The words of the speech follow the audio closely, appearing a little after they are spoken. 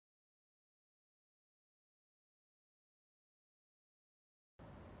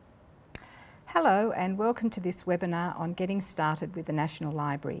Hello and welcome to this webinar on getting started with the National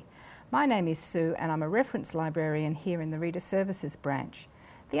Library. My name is Sue and I'm a reference librarian here in the Reader Services branch.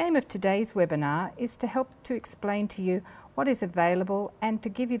 The aim of today's webinar is to help to explain to you what is available and to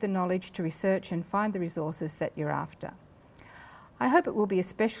give you the knowledge to research and find the resources that you're after. I hope it will be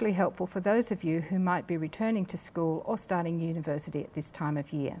especially helpful for those of you who might be returning to school or starting university at this time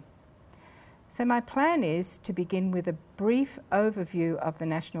of year. So my plan is to begin with a brief overview of the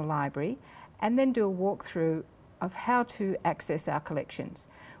National Library and then do a walkthrough of how to access our collections.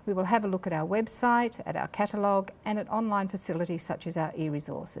 We will have a look at our website, at our catalogue and at online facilities such as our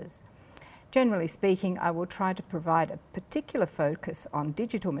e-resources. Generally speaking, I will try to provide a particular focus on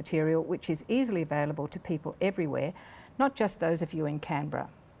digital material which is easily available to people everywhere, not just those of you in Canberra.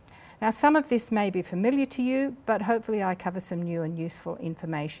 Now some of this may be familiar to you, but hopefully I cover some new and useful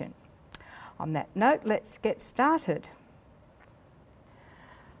information. On that note, let's get started.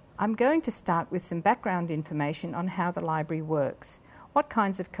 I'm going to start with some background information on how the library works, what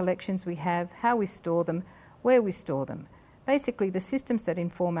kinds of collections we have, how we store them, where we store them, basically the systems that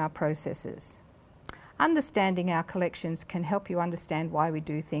inform our processes. Understanding our collections can help you understand why we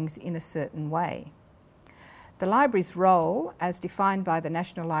do things in a certain way. The library's role, as defined by the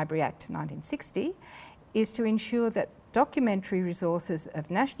National Library Act 1960, is to ensure that documentary resources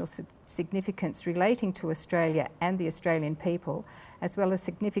of national significance relating to Australia and the Australian people, as well as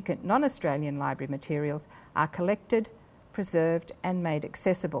significant non-Australian library materials, are collected, preserved and made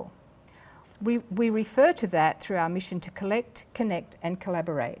accessible. We refer to that through our mission to collect, connect and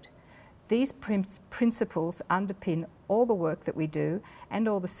collaborate. These principles underpin all the work that we do and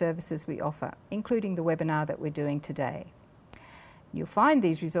all the services we offer, including the webinar that we're doing today. You'll find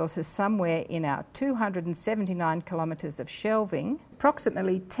these resources somewhere in our 279 kilometres of shelving,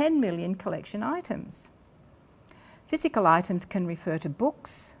 approximately 10 million collection items. Physical items can refer to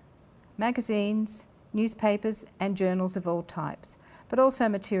books, magazines, newspapers and journals of all types, but also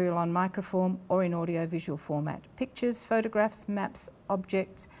material on microform or in audio-visual format, pictures, photographs, maps,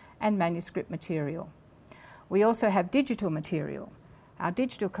 objects and manuscript material. We also have digital material. Our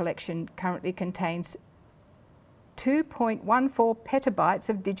digital collection currently contains 2.14 petabytes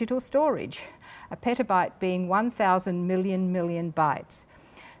of digital storage, a petabyte being 1,000 million bytes.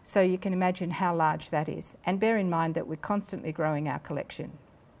 So you can imagine how large that is, and bear in mind that we're constantly growing our collection.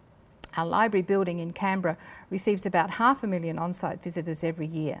 Our library building in Canberra receives about 500,000 on-site visitors every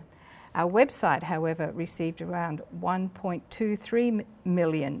year. Our website, however, received around 1.23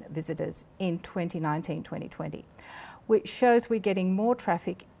 million visitors in 2019-2020, which shows we're getting more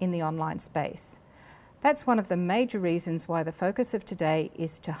traffic in the online space. That's one of the major reasons why the focus of today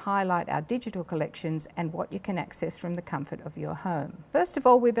is to highlight our digital collections and what you can access from the comfort of your home. First of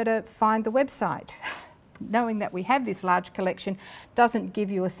all, we better find the website. Knowing that we have this large collection doesn't give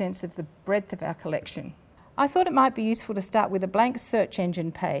you a sense of the breadth of our collection. I thought it might be useful to start with a blank search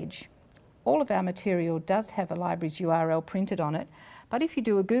engine page. All of our material does have a library's URL printed on it, but if you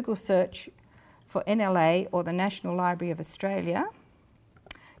do a Google search for NLA or the National Library of Australia,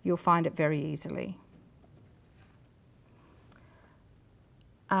 you'll find it very easily.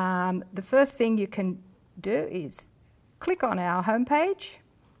 The first thing you can do is click on our homepage,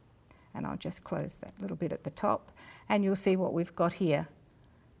 and I'll just close that little bit at the top, and you'll see what we've got here.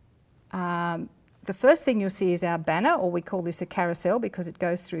 The first thing you'll see is our banner, or we call this a carousel because it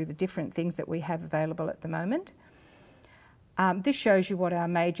goes through the different things that we have available at the moment. This shows you what our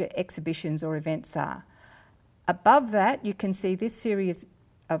major exhibitions or events are. Above that, you can see this series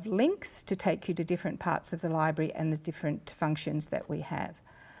of links to take you to different parts of the library and the different functions that we have.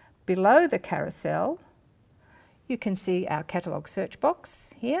 Below the carousel, you can see our catalogue search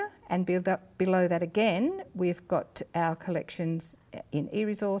box here, and below that again, we've got our collections in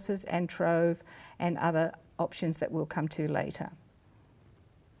e-resources and Trove and other options that we'll come to later.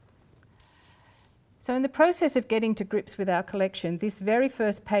 So in the process of getting to grips with our collection, this very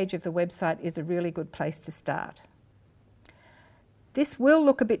first page of the website is a really good place to start. This will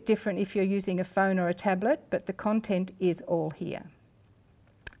look a bit different if you're using a phone or a tablet, but the content is all here.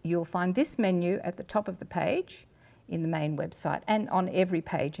 You'll find this menu at the top of the page in the main website and on every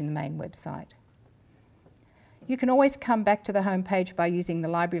page in the main website. You can always come back to the home page by using the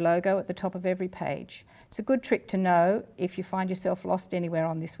library logo at the top of every page. It's a good trick to know if you find yourself lost anywhere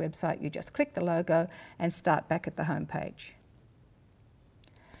on this website. You just click the logo and start back at the home page.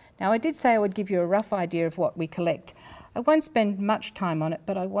 Now I did say I would give you a rough idea of what we collect. I won't spend much time on it,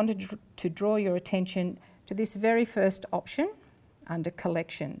 but I wanted to draw your attention to this very first option under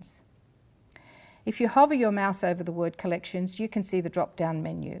Collections. If you hover your mouse over the word Collections, you can see the drop-down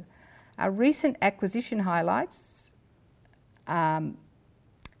menu. Our recent acquisition highlights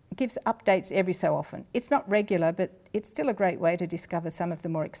gives updates every so often. It's not regular, but it's still a great way to discover some of the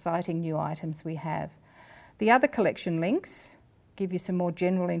more exciting new items we have. The other collection links give you some more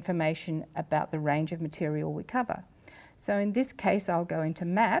general information about the range of material we cover. So in this case, I'll go into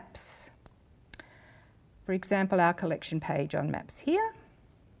Maps. For example, our collection page on Maps here.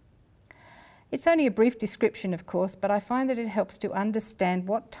 It's only a brief description, of course, but I find that it helps to understand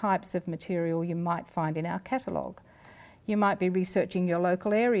what types of material you might find in our catalogue. You might be researching your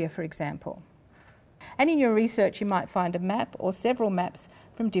local area, for example. And in your research, you might find a map or several maps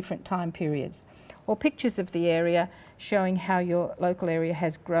from different time periods, or pictures of the area showing how your local area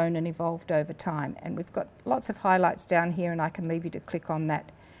has grown and evolved over time. And we've got lots of highlights down here, and I can leave you to click on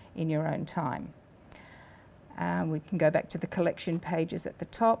that in your own time. We can go back to the collection pages at the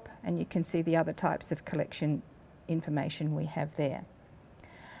top, and you can see the other types of collection information we have there.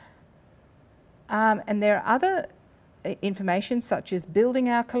 And there are other information such as building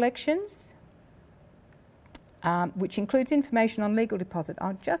our collections, which includes information on legal deposit.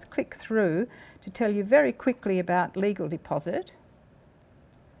 I'll just click through to tell you very quickly about legal deposit.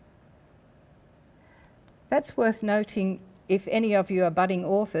 That's worth noting if any of you are budding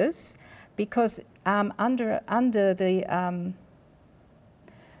authors, because under the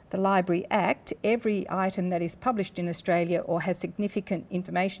Library Act, every item that is published in Australia or has significant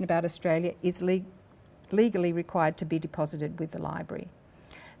information about Australia is legally required to be deposited with the library.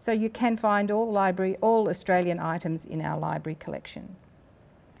 So you can find all Australian items in our library collection.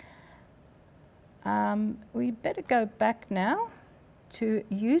 We better go back now to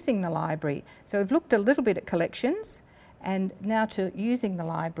using the library. So we've looked a little bit at collections, and now to using the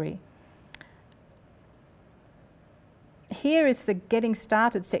library. Here is the Getting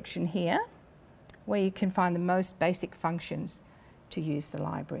Started section here, where you can find the most basic functions to use the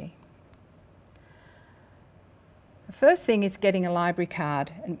library. The first thing is getting a library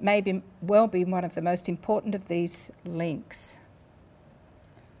card, and maybe well be one of the most important of these links.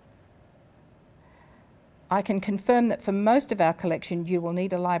 I can confirm that for most of our collection you will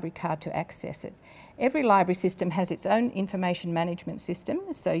need a library card to access it. Every library system has its own information management system,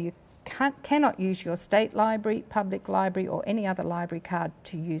 so you cannot use your state library, public library or any other library card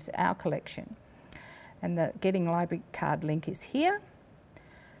to use our collection. And the Getting Library Card link is here,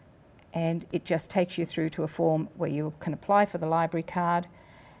 and it just takes you through to a form where you can apply for the library card,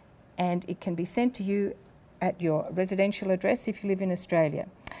 and it can be sent to you at your residential address if you live in Australia.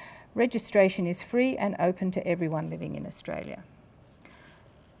 Registration is free and open to everyone living in Australia.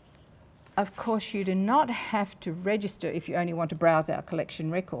 Of course, you do not have to register if you only want to browse our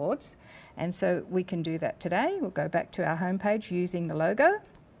collection records, and so we can do that today. We'll go back to our homepage using the logo.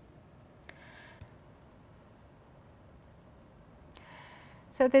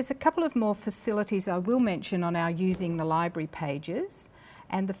 So there's a couple of more facilities I will mention on our Using the Library pages,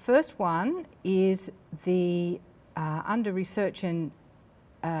 and the first one is the under Research and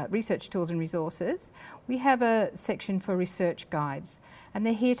Research Tools and Resources. We have a section for research guides, and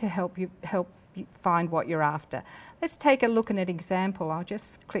they're here to help you find what you're after. Let's take a look at an example. I'll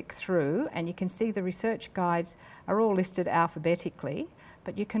just click through, and you can see the research guides are all listed alphabetically,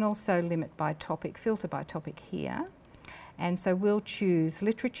 but you can also limit by topic, filter by topic here. And so we'll choose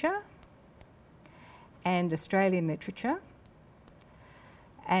literature and Australian literature,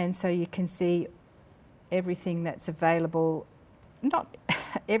 and so you can see everything that's available, not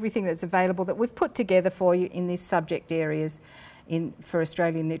everything that's available that we've put together for you in these subject areas for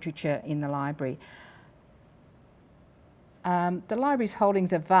Australian literature in the library. The library's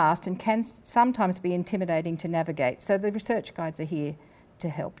holdings are vast and can sometimes be intimidating to navigate, so the research guides are here to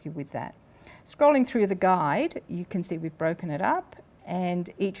help you with that. Scrolling through the guide, you can see we've broken it up, and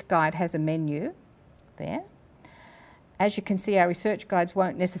each guide has a menu there. As you can see, our research guides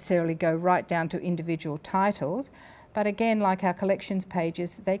won't necessarily go right down to individual titles, but again, like our collections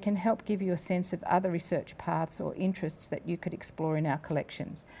pages, they can help give you a sense of other research paths or interests that you could explore in our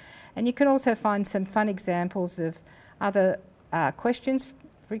collections. And you can also find some fun examples of other questions.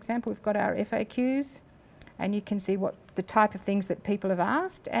 For example, we've got our FAQs, and you can see what the type of things that people have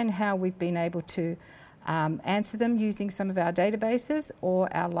asked and how we've been able to answer them using some of our databases or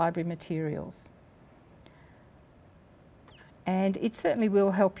our library materials. And it certainly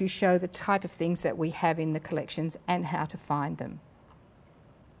will help you show the type of things that we have in the collections and how to find them.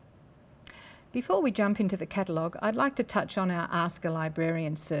 Before we jump into the catalogue, I'd like to touch on our Ask a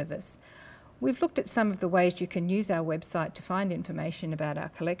Librarian service. We've looked at some of the ways you can use our website to find information about our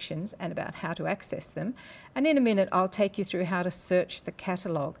collections and about how to access them, and in a minute I'll take you through how to search the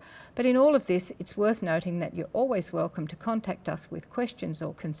catalogue. But in all of this, it's worth noting that you're always welcome to contact us with questions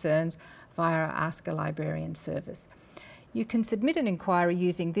or concerns via our Ask a Librarian service. You can submit an inquiry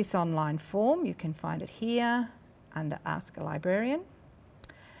using this online form. You can find it here under Ask a Librarian.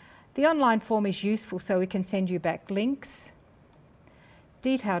 The online form is useful so we can send you back links,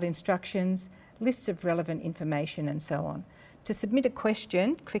 detailed instructions, lists of relevant information and so on. To submit a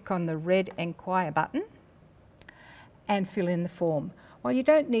question, click on the red Enquire button and fill in the form. While you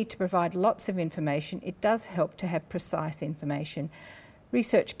don't need to provide lots of information, it does help to have precise information.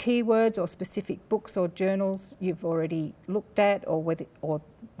 Research keywords or specific books or journals you've already looked at or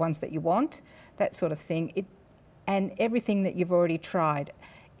ones that you want, that sort of thing, and everything that you've already tried.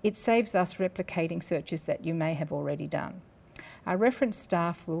 It saves us replicating searches that you may have already done. Our reference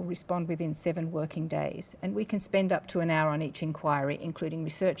staff will respond within 7 working days, and we can spend up to an hour on each inquiry, including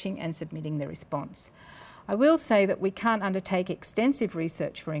researching and submitting the response. I will say that we can't undertake extensive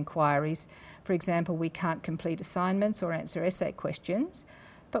research for inquiries. For example, we can't complete assignments or answer essay questions,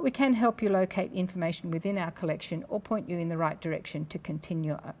 but we can help you locate information within our collection or point you in the right direction to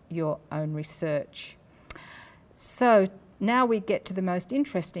continue your own research. So now we get to the most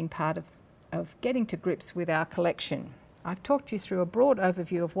interesting part of getting to grips with our collection. I've talked you through a broad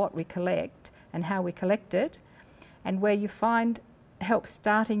overview of what we collect and how we collect it, and where you find help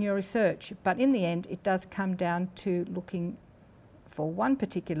starting your research. But in the end, it does come down to looking for one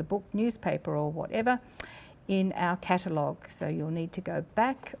particular book, newspaper or whatever, in our catalogue. So you'll need to go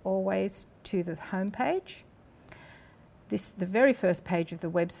back always to the home page. The very first page of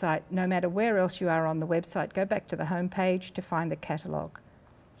the website, no matter where else you are on the website, go back to the home page to find the catalogue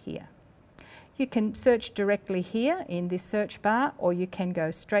here. You can search directly here in this search bar, or you can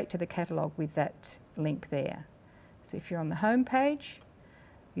go straight to the catalogue with that link there. So if you're on the home page,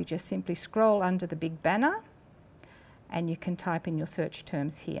 you just simply scroll under the big banner and you can type in your search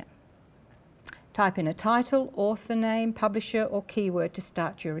terms here. Type in a title, author name, publisher or keyword to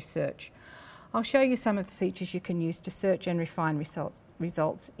start your research. I'll show you some of the features you can use to search and refine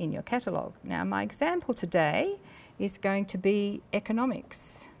results in your catalogue. Now, my example today is going to be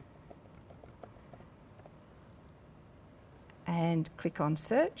economics. And click on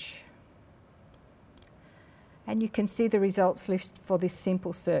search. And you can see the results list for this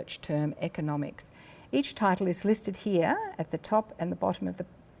simple search term, economics. Each title is listed here at the top and the bottom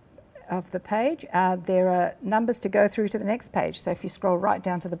of the page. There are numbers to go through to the next page. So if you scroll right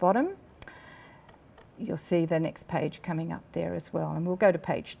down to the bottom, you'll see the next page coming up there as well. And we'll go to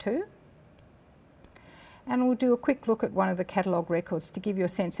page 2. And we'll do a quick look at one of the catalogue records to give you a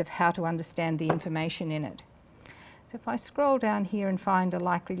sense of how to understand the information in it. So if I scroll down here and find a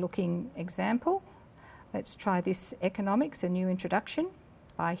likely looking example, let's try this, Economics, a New Introduction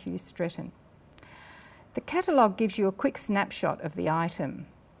by Hugh Stretton. The catalogue gives you a quick snapshot of the item.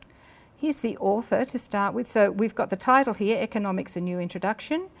 Here's the author to start with. So we've got the title here, Economics, a New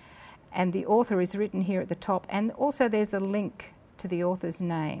Introduction, and the author is written here at the top, and also there's a link to the author's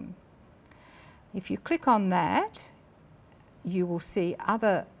name. If you click on that, you will see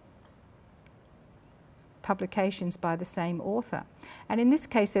other publications by the same author. And in this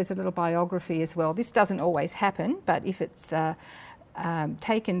case, there's a little biography as well. This doesn't always happen, but if it's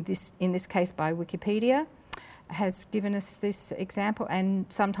taken in this case by Wikipedia, has given us this example, and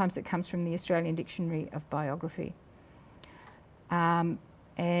sometimes it comes from the Australian Dictionary of Biography.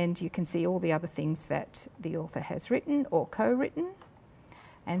 And you can see all the other things that the author has written or co-written.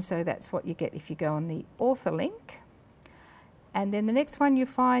 And so that's what you get if you go on the author link. And then the next one you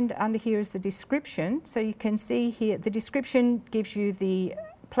find under here is the description. So you can see here, the description gives you the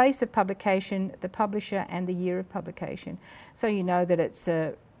place of publication, the publisher and the year of publication. So you know that it's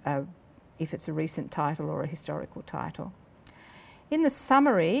if it's a recent title or a historical title. In the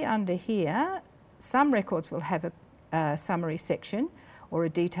summary under here, some records will have a summary section or a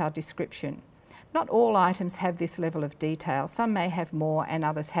detailed description. Not all items have this level of detail. Some may have more and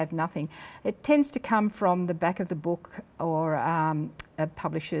others have nothing. It tends to come from the back of the book or a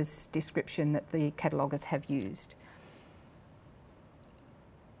publisher's description that the cataloguers have used.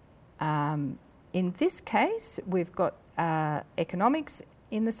 In this case, we've got economics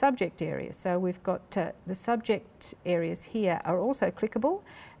in the subject area. So we've got the subject areas here are also clickable,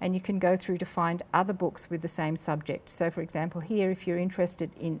 and you can go through to find other books with the same subject. So for example here, if you're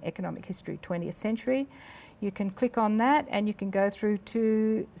interested in economic history 20th century, you can click on that and you can go through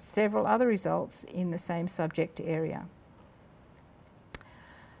to several other results in the same subject area.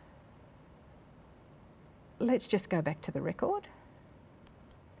 Let's just go back to the record.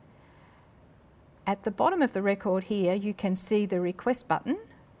 At the bottom of the record here, you can see the request button,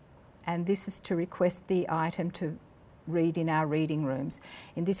 and this is to request the item to read in our reading rooms.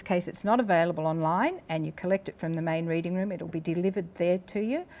 In this case, it's not available online, and you collect it from the main reading room. It'll be delivered there to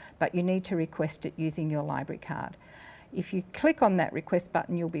you, but you need to request it using your library card. If you click on that request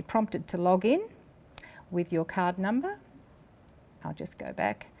button, you'll be prompted to log in with your card number. I'll just go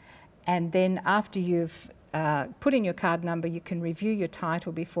back. And then after you've put in your card number, you can review your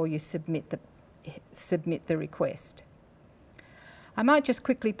title before you submit the request. I might just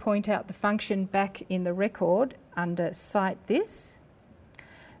quickly point out the function back in the record under Cite This.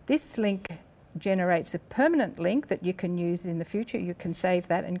 This link generates a permanent link that you can use in the future. You can save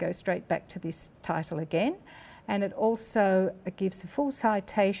that and go straight back to this title again. And it also gives a full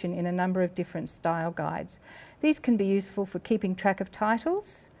citation in a number of different style guides. These can be useful for keeping track of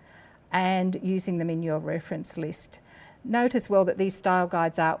titles and using them in your reference list. Note as well that these style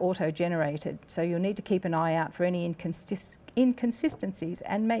guides are auto-generated, so you'll need to keep an eye out for any inconsistencies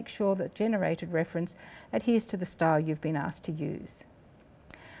and make sure that generated reference adheres to the style you've been asked to use.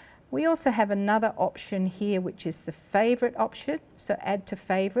 We also have another option here, which is the favourite option, so add to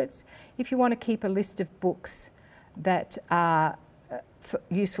favourites. If you want to keep a list of books that are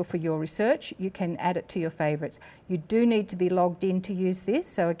useful for your research, you can add it to your favourites. You do need to be logged in to use this,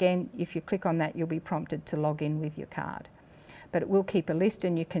 so again, if you click on that, you'll be prompted to log in with your card. But it will keep a list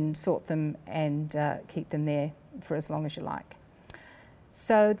and you can sort them and keep them there for as long as you like.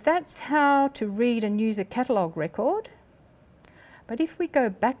 So that's how to read and use a catalogue record. But if we go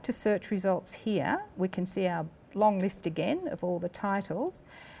back to search results here, we can see our long list again of all the titles,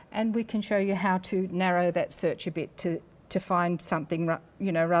 and we can show you how to narrow that search a bit to find something,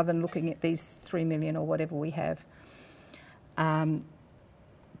 you know, rather than looking at these 3 million or whatever we have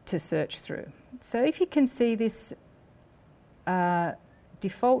to search through. So if you can see this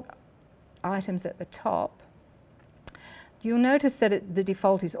default items at the top, you'll notice that the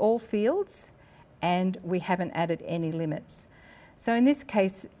default is all fields and we haven't added any limits. So in this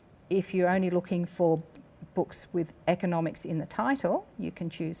case, if you're only looking for books with economics in the title, you can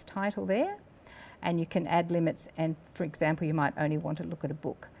choose title there and you can add limits, and for example, you might only want to look at a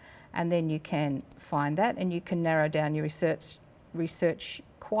book. And then you can find that and you can narrow down your research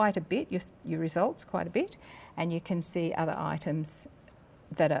quite a bit, your results quite a bit, and you can see other items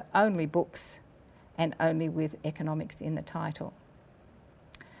that are only books and only with economics in the title.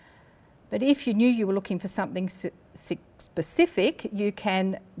 But if you knew you were looking for something specific, you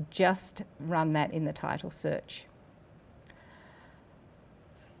can just run that in the title search.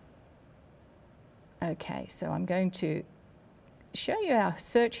 Okay, so I'm going to show you our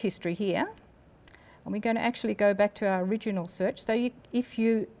search history here, and we're going to actually go back to our original search. So if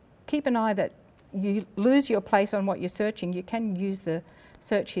you keep an eye that you lose your place on what you're searching, you can use the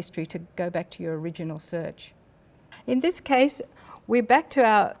search history to go back to your original search. In this case, we're back to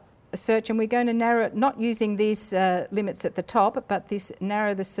our search and we're going to narrow it, not using these limits at the top, but this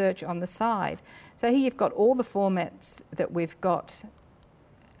narrow the search on the side. So here you've got all the formats that we've got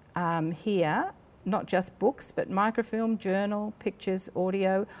here, not just books, but microfilm, journal, pictures,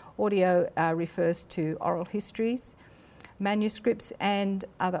 audio. Audio refers to oral histories, manuscripts and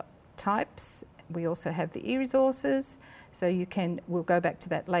other types. We also have the e-resources, so we'll go back to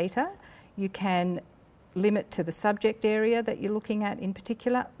that later. You can limit to the subject area that you're looking at in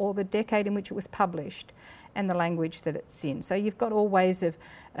particular, or the decade in which it was published and the language that it's in. So you've got all ways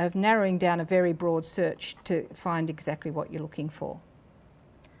of narrowing down a very broad search to find exactly what you're looking for.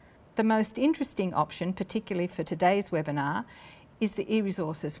 The most interesting option, particularly for today's webinar, is the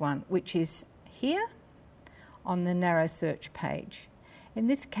e-resources one, which is here on the narrow search page. In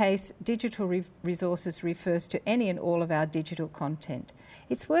this case, digital resources refers to any and all of our digital content.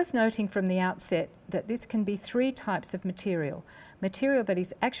 It's worth noting from the outset that this can be 3 types of material. Material that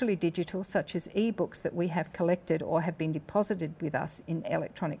is actually digital, such as e-books that we have collected or have been deposited with us in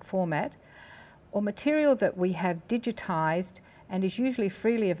electronic format, or material that we have digitised and is usually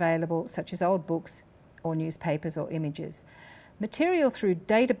freely available, such as old books or newspapers or images. Material through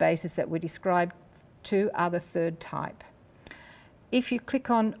databases that we described to are the 3rd type. If you click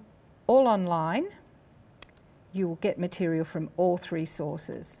on All Online, you will get material from all 3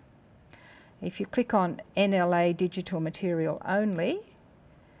 sources. If you click on NLA Digital Material Only,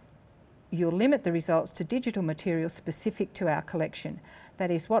 you'll limit the results to digital material specific to our collection.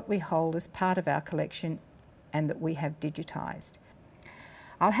 That is what we hold as part of our collection and that we have digitised.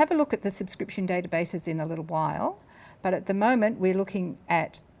 I'll have a look at the subscription databases in a little while, but at the moment we're looking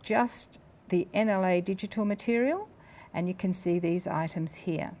at just the NLA digital material, and you can see these items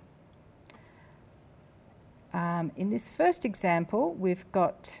here. In this first example, we've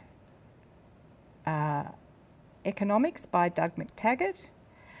got Economics by Doug McTaggart,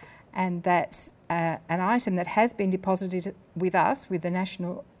 and that's an item that has been deposited with us with the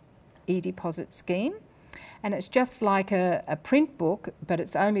National e-Deposit Scheme, and it's just like a print book, but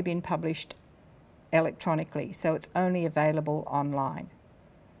it's only been published electronically, so it's only available online.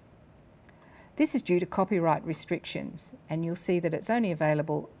 This is due to copyright restrictions, and you'll see that it's only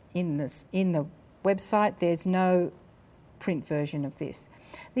available in the website. There's no print version of this.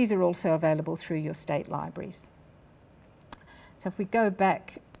 These are also available through your state libraries. So if we go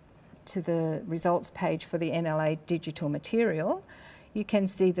back to the results page for the NLA digital material, you can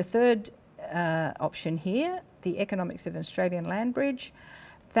see the third option here, the Economics of an Australian Land Bridge,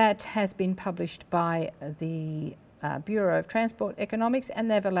 that has been published by the Bureau of Transport Economics,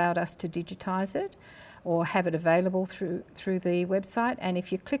 and they've allowed us to digitise it or have it available through the website. And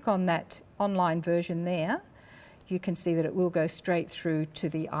if you click on that online version there, you can see that it will go straight through to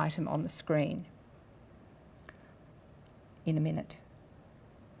the item on the screen in a minute.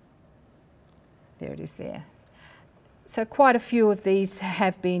 There it is there. So quite a few of these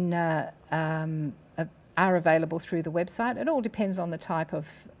have been are available through the website. It all depends on the type of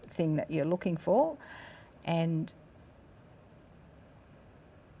thing that you're looking for, and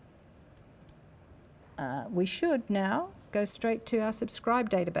we should now go straight to our subscribe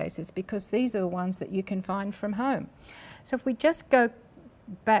databases, because these are the ones that you can find from home. So if we just go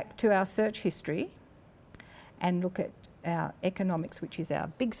back to our search history and look at our economics, which is our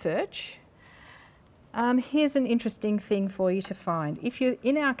big search, here's an interesting thing for you to find. If you're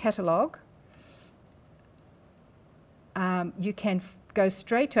in our catalogue, you can go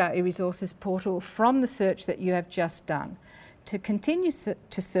straight to our eResources portal from the search that you have just done. To continue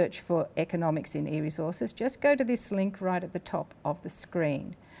to search for economics in eResources, just go to this link right at the top of the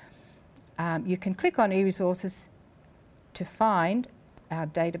screen. You can click on eResources to find our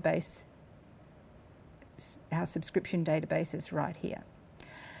database, our subscription databases right here.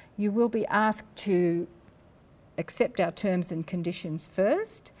 You will be asked to accept our terms and conditions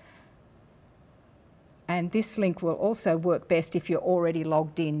first, and this link will also work best if you're already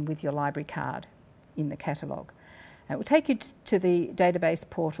logged in with your library card in the catalogue. It will take you to the database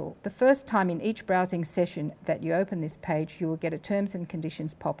portal. The first time in each browsing session that you open this page, you will get a terms and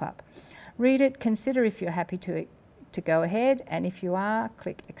conditions pop-up. Read it, consider if you're happy to go ahead, and if you are,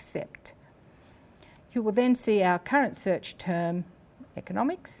 click accept. You will then see our current search term,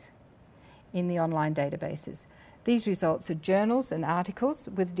 economics, in the online databases. These results are journals and articles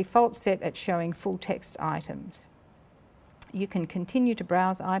with a default set at showing full text items. You can continue to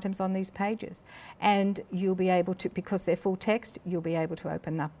browse items on these pages, and you'll be able to, because they're full text, you'll be able to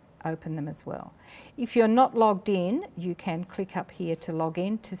open them as well. If you're not logged in, you can click up here to log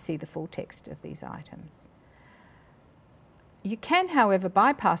in to see the full text of these items. You can, however,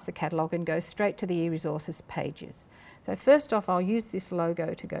 bypass the catalogue and go straight to the eResources pages. So first off, I'll use this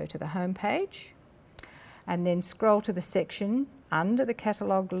logo to go to the home page, and then scroll to the section under the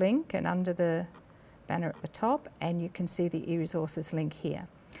catalogue link and under the banner at the top, and you can see the eResources link here.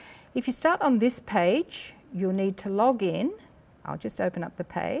 If you start on this page, you'll need to log in. I'll just open up the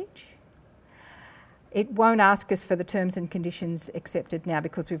page. It won't ask us for the terms and conditions accepted now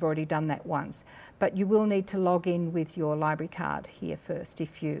because we've already done that once, but you will need to log in with your library card here first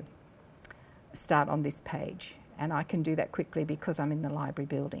if you start on this page, and I can do that quickly because I'm in the library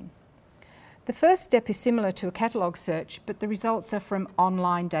building. The first step is similar to a catalogue search, but the results are from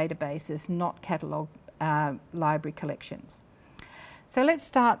online databases, not catalogue library collections. So let's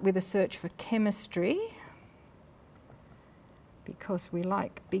start with a search for chemistry, because we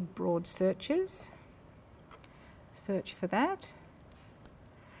like big, broad searches. Search for that,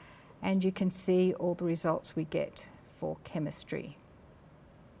 and you can see all the results we get for chemistry.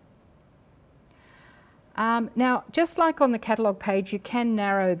 Now, just like on the catalogue page, you can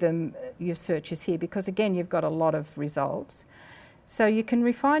narrow your searches here, because again, you've got a lot of results. So you can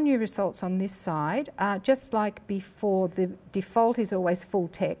refine your results on this side. Just like before, the default is always full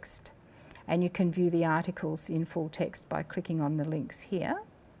text, and you can view the articles in full text by clicking on the links here.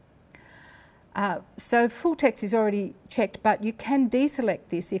 So full text is already checked, but you can deselect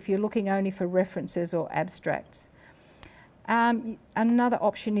this if you're looking only for references or abstracts. Another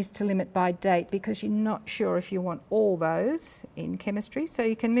option is to limit by date, because you're not sure if you want all those in chemistry. So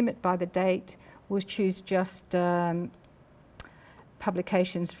you can limit by the date. We'll choose just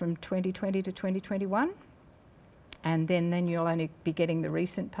publications from 2020 to 2021, and then you'll only be getting the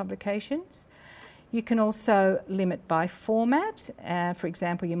recent publications. You can also limit by format. For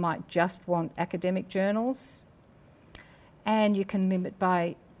example, you might just want academic journals, and you can limit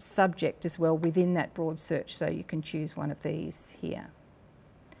by subject as well within that broad search, so you can choose one of these here.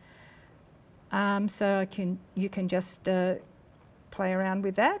 So you can just play around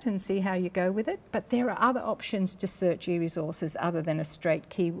with that and see how you go with it, but there are other options to search eResources other than a straight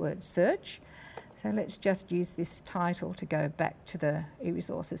keyword search. So let's just use this title to go back to the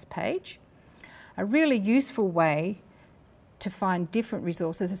eResources page. A really useful way to find different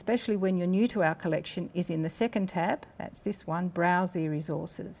resources, especially when you're new to our collection, is in the second tab. That's this one, Browse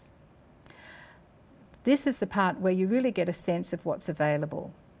e-Resources. This is the part where you really get a sense of what's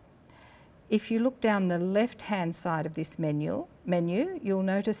available. If you look down the left-hand side of this menu, you'll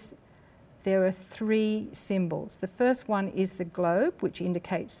notice there are 3 symbols. The first one is the globe, which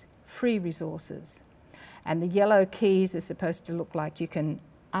indicates free resources. And the yellow keys are supposed to look like you can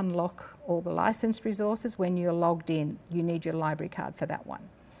unlock all the licensed resources. When you're logged in, you need your library card for that one.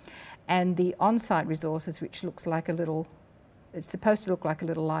 And the on-site resources, which looks like a little, it's supposed to look like a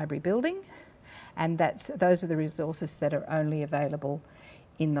little library building, and those are the resources that are only available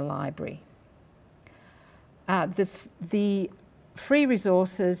in the library. The free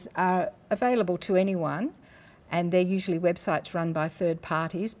resources are available to anyone, and they're usually websites run by third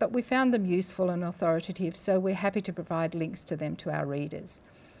parties, but we found them useful and authoritative, so we're happy to provide links to them to our readers.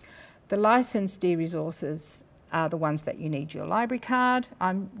 The licensed e-resources are the ones that you need your library card.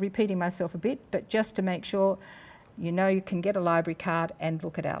 I'm repeating myself a bit, but just to make sure you know you can get a library card and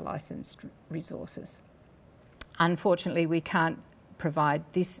look at our licensed resources. Unfortunately, we can't provide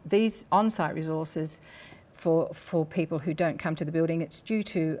these on-site resources for people who don't come to the building. It's due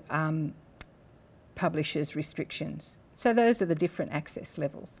to publishers' restrictions. So those are the different access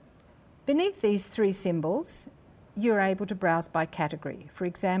levels. Beneath these 3 symbols, you're able to browse by category. For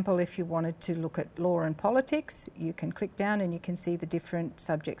example, if you wanted to look at law and politics, you can click down and you can see the different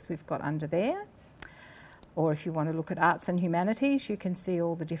subjects we've got under there. Or if you want to look at arts and humanities, you can see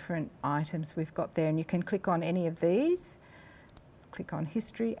all the different items we've got there, and you can click on any of these, click on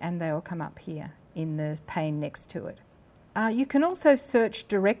history, and they will come up here in the pane next to it. You can also search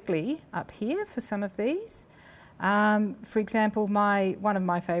directly up here for some of these. For example, one of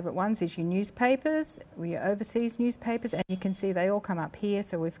my favourite ones is your newspapers, or your overseas newspapers, and you can see they all come up here.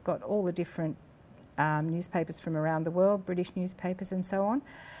 So we've got all the different newspapers from around the world, British newspapers and so on.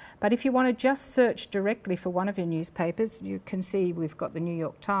 But if you want to just search directly for one of your newspapers, you can see we've got the New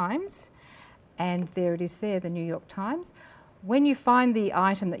York Times, and there it is there, the New York Times. When you find the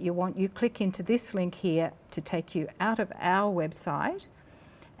item that you want, you click into this link here to take you out of our website,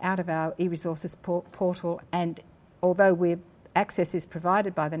 out of our e-resources portal, and although access is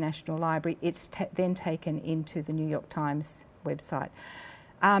provided by the National Library, it's then taken into the New York Times website.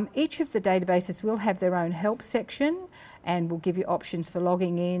 Each of the databases will have their own help section, and will give you options for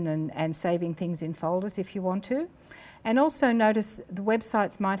logging in and saving things in folders if you want to. And also notice the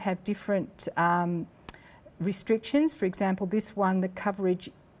websites might have different restrictions. For example, this one, the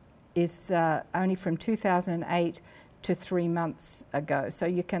coverage is only from 2008 to 3 months ago. So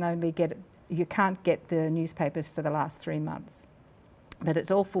you can only get, you can't get the newspapers for the last 3 months. But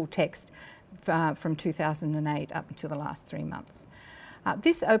it's all full text from 2008 up until the last 3 months.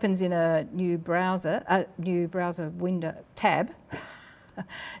 This opens in a new browser window tab.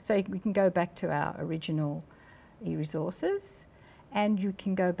 So we can go back to our original e-resources, and you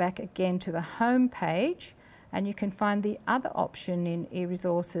can go back again to the home page, and you can find the other option in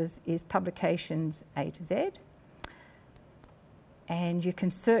e-resources is publications A to Z. And you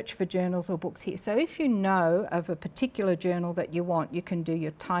can search for journals or books here. So if you know of a particular journal that you want, you can do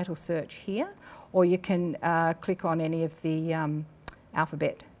your title search here, or you can click on any of the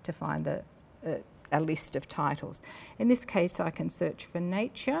alphabet to find a list of titles. In this case, I can search for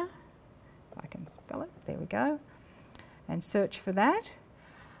Nature. If I can spell it, there we go. And search for that.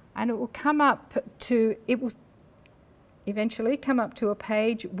 And it will come up to, it will eventually come up to a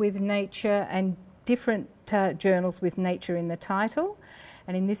page with Nature and different journals with Nature in the title.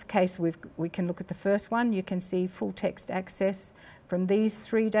 And in this case, we can look at the first one. You can see full text access from these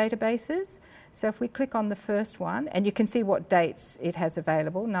 3 databases. So if we click on the first one, and you can see what dates it has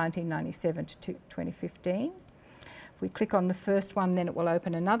available, 1997 to 2015. If we click on the first one, then it will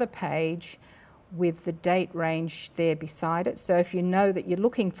open another page with the date range there beside it. So if you know that you're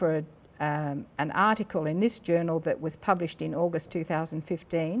looking for an article in this journal that was published in August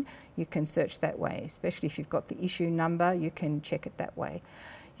 2015, you can search that way. Especially if you've got the issue number, you can check it that way.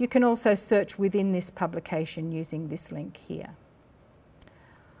 You can also search within this publication using this link here.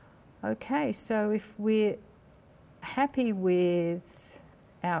 Okay, so if we're happy with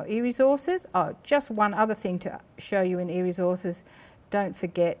our e-resources, just one other thing to show you in e-resources, don't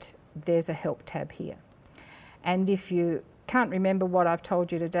forget there's a help tab here. And if you can't remember what I've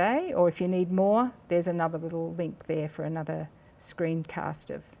told you today, or if you need more, there's another little link there for another screencast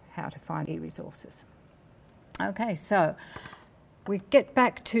of how to find e-resources. Okay, so we get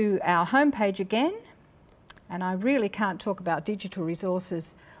back to our home page again, and I really can't talk about digital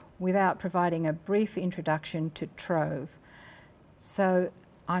resources without providing a brief introduction to Trove. So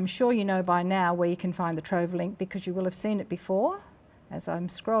I'm sure you know by now where you can find the Trove link because you will have seen it before as I'm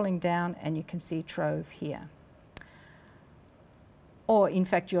scrolling down and you can see Trove here. Or in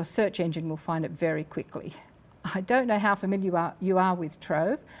fact your search engine will find it very quickly. I don't know how familiar you are with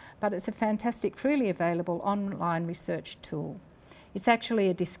Trove, but it's a fantastic freely available online research tool. It's actually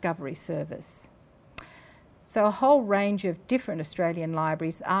a discovery service. So a whole range of different Australian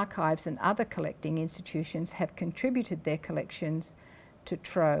libraries, archives and other collecting institutions have contributed their collections to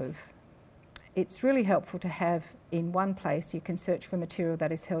Trove. It's really helpful to have in one place. You can search for material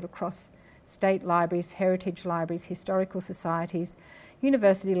that is held across state libraries, heritage libraries, historical societies,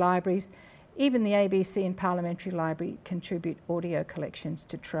 university libraries. Even the ABC and Parliamentary Library contribute audio collections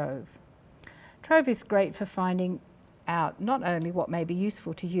to Trove. Trove is great for finding out not only what may be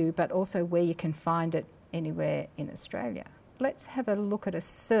useful to you, but also where you can find it anywhere in Australia. Let's have a look at a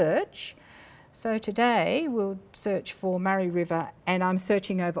search. So today we'll search for Murray River, and I'm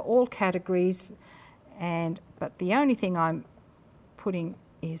searching over all categories, but the only thing I'm putting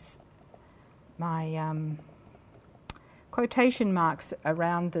is my quotation marks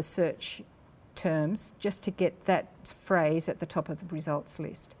around the search terms just to get that phrase at the top of the results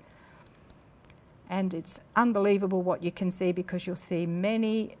list. And it's unbelievable what you can see because you'll see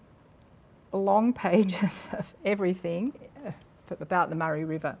many long pages of everything about the Murray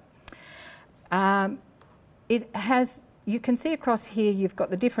River. You can see across here you've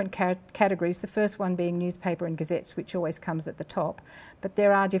got the different categories, the first one being newspaper and gazettes, which always comes at the top, but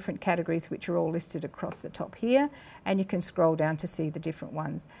there are different categories which are all listed across the top here, and you can scroll down to see the different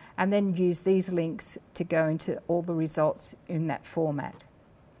ones, and then use these links to go into all the results in that format.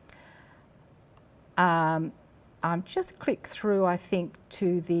 I'm just click through, I think,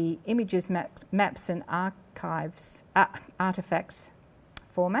 to the images, maps and archives, artifacts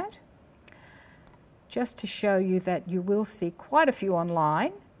format, just to show you that you will see quite a few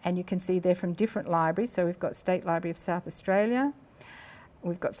online, and you can see they're from different libraries. So we've got State Library of South Australia,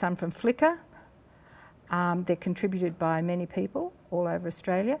 we've got some from Flickr. They're contributed by many people all over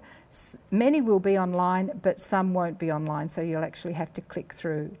Australia. Many will be online, but some won't be online, so you'll actually have to click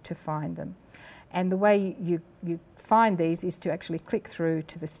through to find them. And the way you find these is to actually click through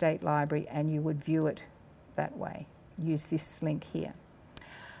to the State Library, and you would view it that way. Use this link here.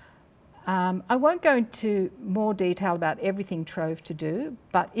 I won't go into more detail about everything Trove to do,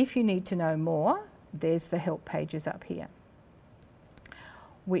 but if you need to know more, there's the help pages up here,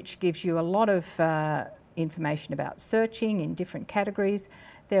 which gives you a lot of information about searching in different categories.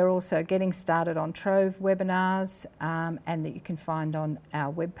 They're also getting started on Trove webinars, and that you can find on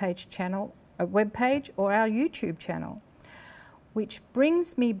our webpage or our YouTube channel. Which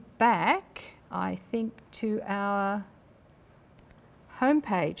brings me back, I think, to our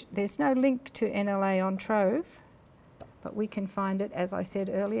homepage. There's no link to NLA on Trove, but we can find it, as I said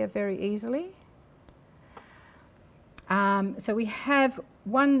earlier, very easily. So we have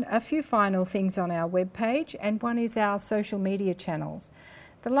a few final things on our webpage, and one is our social media channels.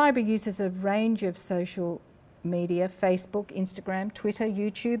 The library uses a range of social media: Facebook, Instagram, Twitter,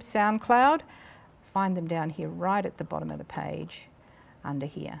 YouTube, SoundCloud. Find them down here right at the bottom of the page under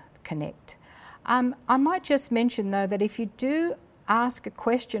here, Connect. I might just mention though that if you do ask a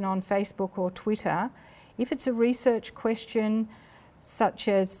question on Facebook or Twitter, if it's a research question such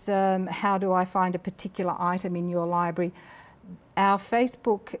as how do I find a particular item in your library, our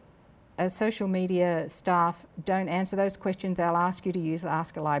Facebook social media staff don't answer those questions. They'll ask you to use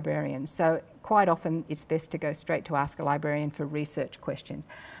Ask a Librarian. So quite often it's best to go straight to Ask a Librarian for research questions.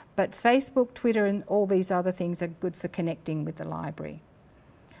 But Facebook, Twitter and all these other things are good for connecting with the library.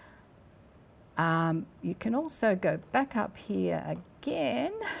 You can also go back up here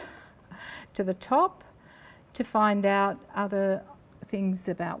again to the top to find out other things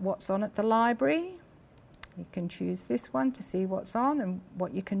about what's on at the library. You can choose this one to see what's on and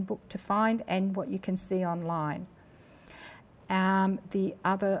what you can book to find and what you can see online. The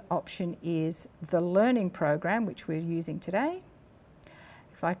other option is the learning program, which we're using today.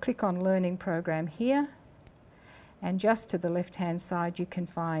 If I click on learning program here, and just to the left hand side you can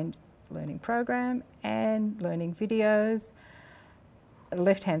find learning program and learning videos.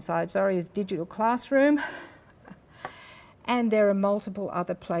 Left hand side, sorry, is digital classroom. And there are multiple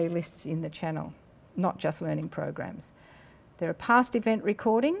other playlists in the channel, not just learning programs. There are past event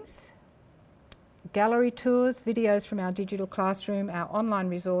recordings, gallery tours, videos from our digital classroom, our online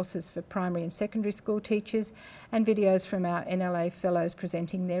resources for primary and secondary school teachers, and videos from our NLA fellows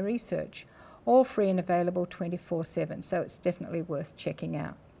presenting their research, all free and available 24/7, so it's definitely worth checking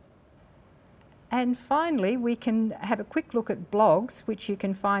out. And finally, we can have a quick look at blogs, which you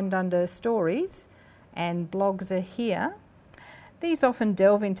can find under stories, and blogs are here. These often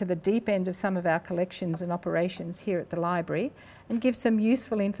delve into the deep end of some of our collections and operations here at the library and give some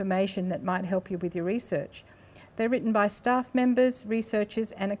useful information that might help you with your research. They're written by staff members,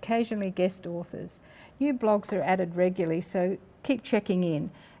 researchers and occasionally guest authors. New blogs are added regularly, so keep checking in.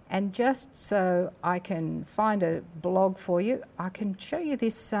 And just so I can find a blog for you, I can show you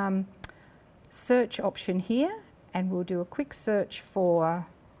this search option here, and we'll do a quick search for,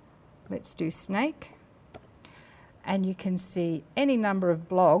 let's do snake. And you can see any number of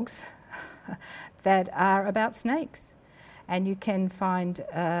blogs that are about snakes. And you can find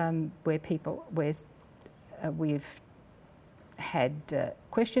where we've had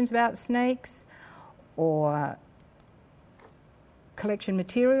questions about snakes or collection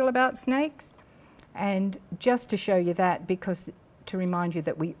material about snakes. And just to show you that, because to remind you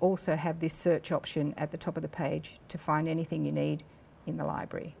that we also have this search option at the top of the page to find anything you need in the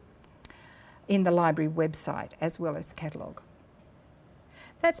library website, as well as the catalogue.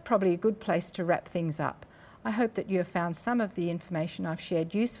 That's probably a good place to wrap things up. I hope that you have found some of the information I've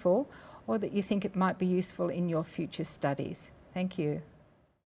shared useful, or that you think it might be useful in your future studies. Thank you.